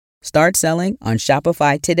Start selling on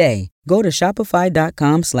Shopify today. Go to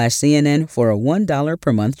shopify.com/CNN for a $1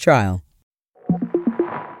 per month trial.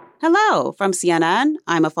 Hello, from CNN,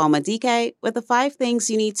 I'm Afoma Dike with the 5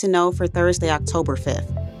 things you need to know for Thursday, October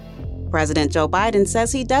 5th. President Joe Biden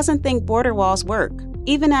says he doesn't think border walls work,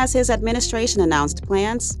 even as his administration announced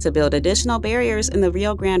plans to build additional barriers in the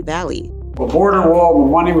Rio Grande Valley. The border wall, the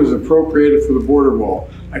money was appropriated for the border wall.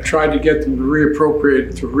 I tried to get them to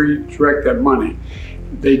reappropriate, to redirect that money.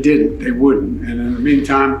 They didn't, they wouldn't. And in the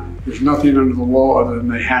meantime, there's nothing under the law other than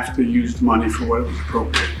they have to use the money for what it was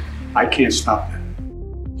appropriated. I can't stop that.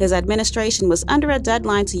 His administration was under a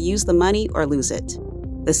deadline to use the money or lose it.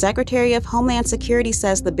 The Secretary of Homeland Security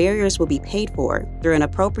says the barriers will be paid for through an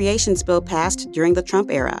appropriations bill passed during the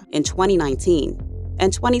Trump era in 2019,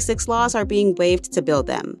 and 26 laws are being waived to build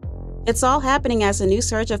them. It's all happening as a new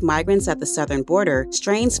surge of migrants at the southern border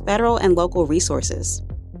strains federal and local resources.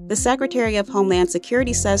 The Secretary of Homeland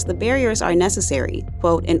Security says the barriers are necessary,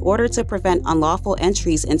 quote, in order to prevent unlawful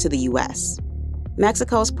entries into the U.S.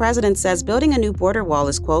 Mexico's president says building a new border wall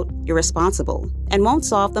is, quote, irresponsible and won't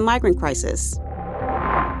solve the migrant crisis.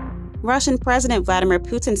 Russian President Vladimir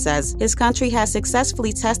Putin says his country has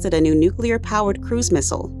successfully tested a new nuclear-powered cruise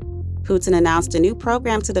missile. Putin announced a new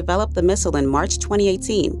program to develop the missile in March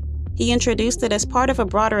 2018. He introduced it as part of a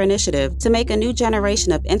broader initiative to make a new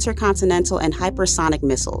generation of intercontinental and hypersonic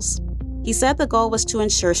missiles. He said the goal was to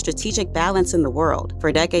ensure strategic balance in the world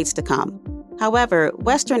for decades to come. However,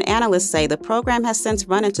 Western analysts say the program has since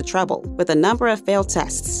run into trouble with a number of failed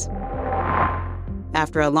tests.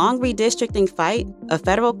 After a long redistricting fight, a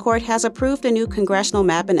federal court has approved a new congressional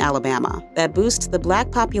map in Alabama that boosts the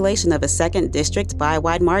black population of a 2nd district by a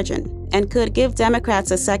wide margin and could give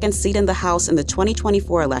Democrats a 2nd seat in the House in the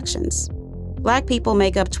 2024 elections. Black people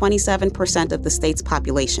make up 27% of the state's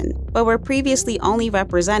population, but were previously only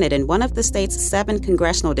represented in one of the state's 7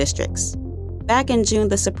 congressional districts. Back in June,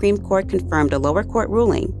 the Supreme Court confirmed a lower court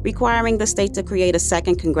ruling requiring the state to create a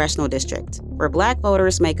 2nd congressional district, where black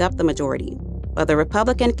voters make up the majority. But the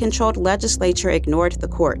Republican-controlled legislature ignored the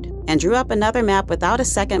court and drew up another map without a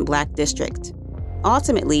 2nd black district.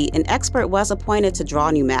 Ultimately, an expert was appointed to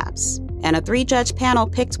draw new maps, and a 3-judge panel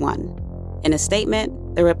picked one. In a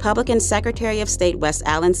statement, the Republican Secretary of State Wes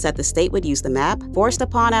Allen said the state would use the map forced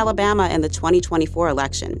upon Alabama in the 2024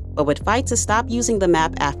 election, but would fight to stop using the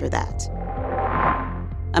map after that.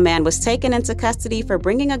 A man was taken into custody for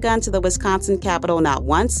bringing a gun to the Wisconsin Capitol not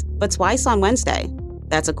once, but twice on Wednesday.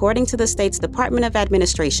 That's according to the state's Department of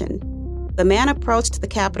Administration. The man approached the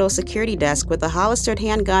Capitol security desk with a holstered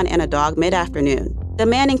handgun and a dog mid-afternoon,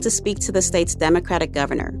 demanding to speak to the state's Democratic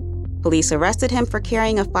governor. Police arrested him for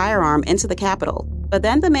carrying a firearm into the Capitol, but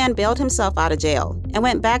then the man bailed himself out of jail and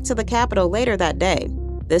went back to the Capitol later that day,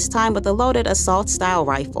 this time with a loaded assault-style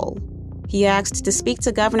rifle. He asked to speak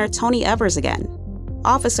to Governor Tony Evers again.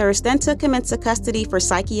 Officers then took him into custody for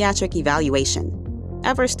psychiatric evaluation.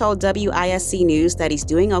 Evers told WISC News that he's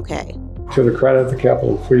doing okay. To the credit of the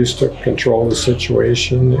Capitol Police, took control of the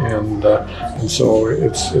situation, and so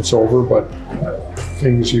it's over, but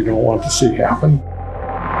things you don't want to see happen.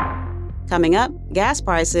 Coming up, gas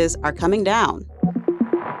prices are coming down.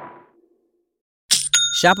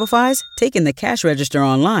 Shopify's taking the cash register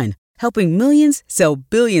online, helping millions sell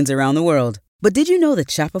billions around the world. But did you know that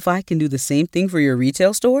Shopify can do the same thing for your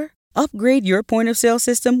retail store? Upgrade your point-of-sale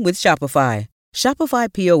system with Shopify. Shopify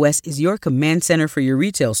POS is your command center for your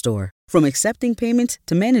retail store. From accepting payments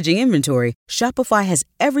to managing inventory, Shopify has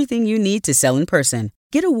everything you need to sell in person.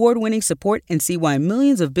 Get award-winning support and see why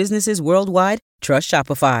millions of businesses worldwide trust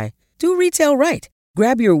Shopify. Do retail right.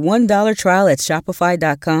 Grab your $1 trial at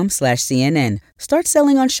shopify.com/CNN. Start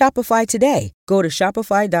selling on Shopify today. Go to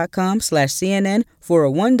shopify.com/CNN for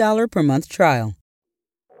a $1 per month trial.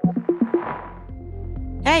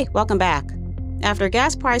 Hey, welcome back. After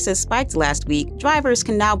gas prices spiked last week, drivers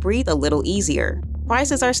can now breathe a little easier.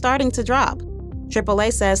 Prices are starting to drop.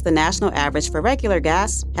 AAA says the national average for regular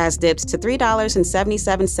gas has dipped to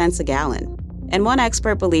 $3.77 a gallon. And one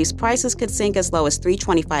expert believes prices could sink as low as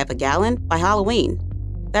 $3.25 a gallon by Halloween.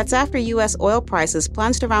 That's after U.S. oil prices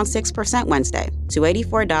plunged around 6% Wednesday to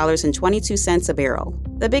 $84.22 a barrel,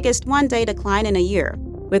 the biggest one-day decline in a year,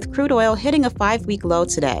 with crude oil hitting a 5-week low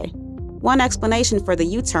today. One explanation for the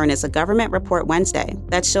U-turn is a government report Wednesday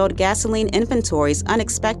that showed gasoline inventories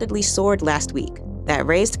unexpectedly soared last week. That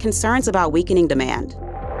raised concerns about weakening demand.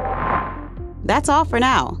 That's all for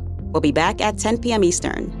now. We'll be back at 10 p.m.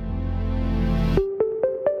 Eastern.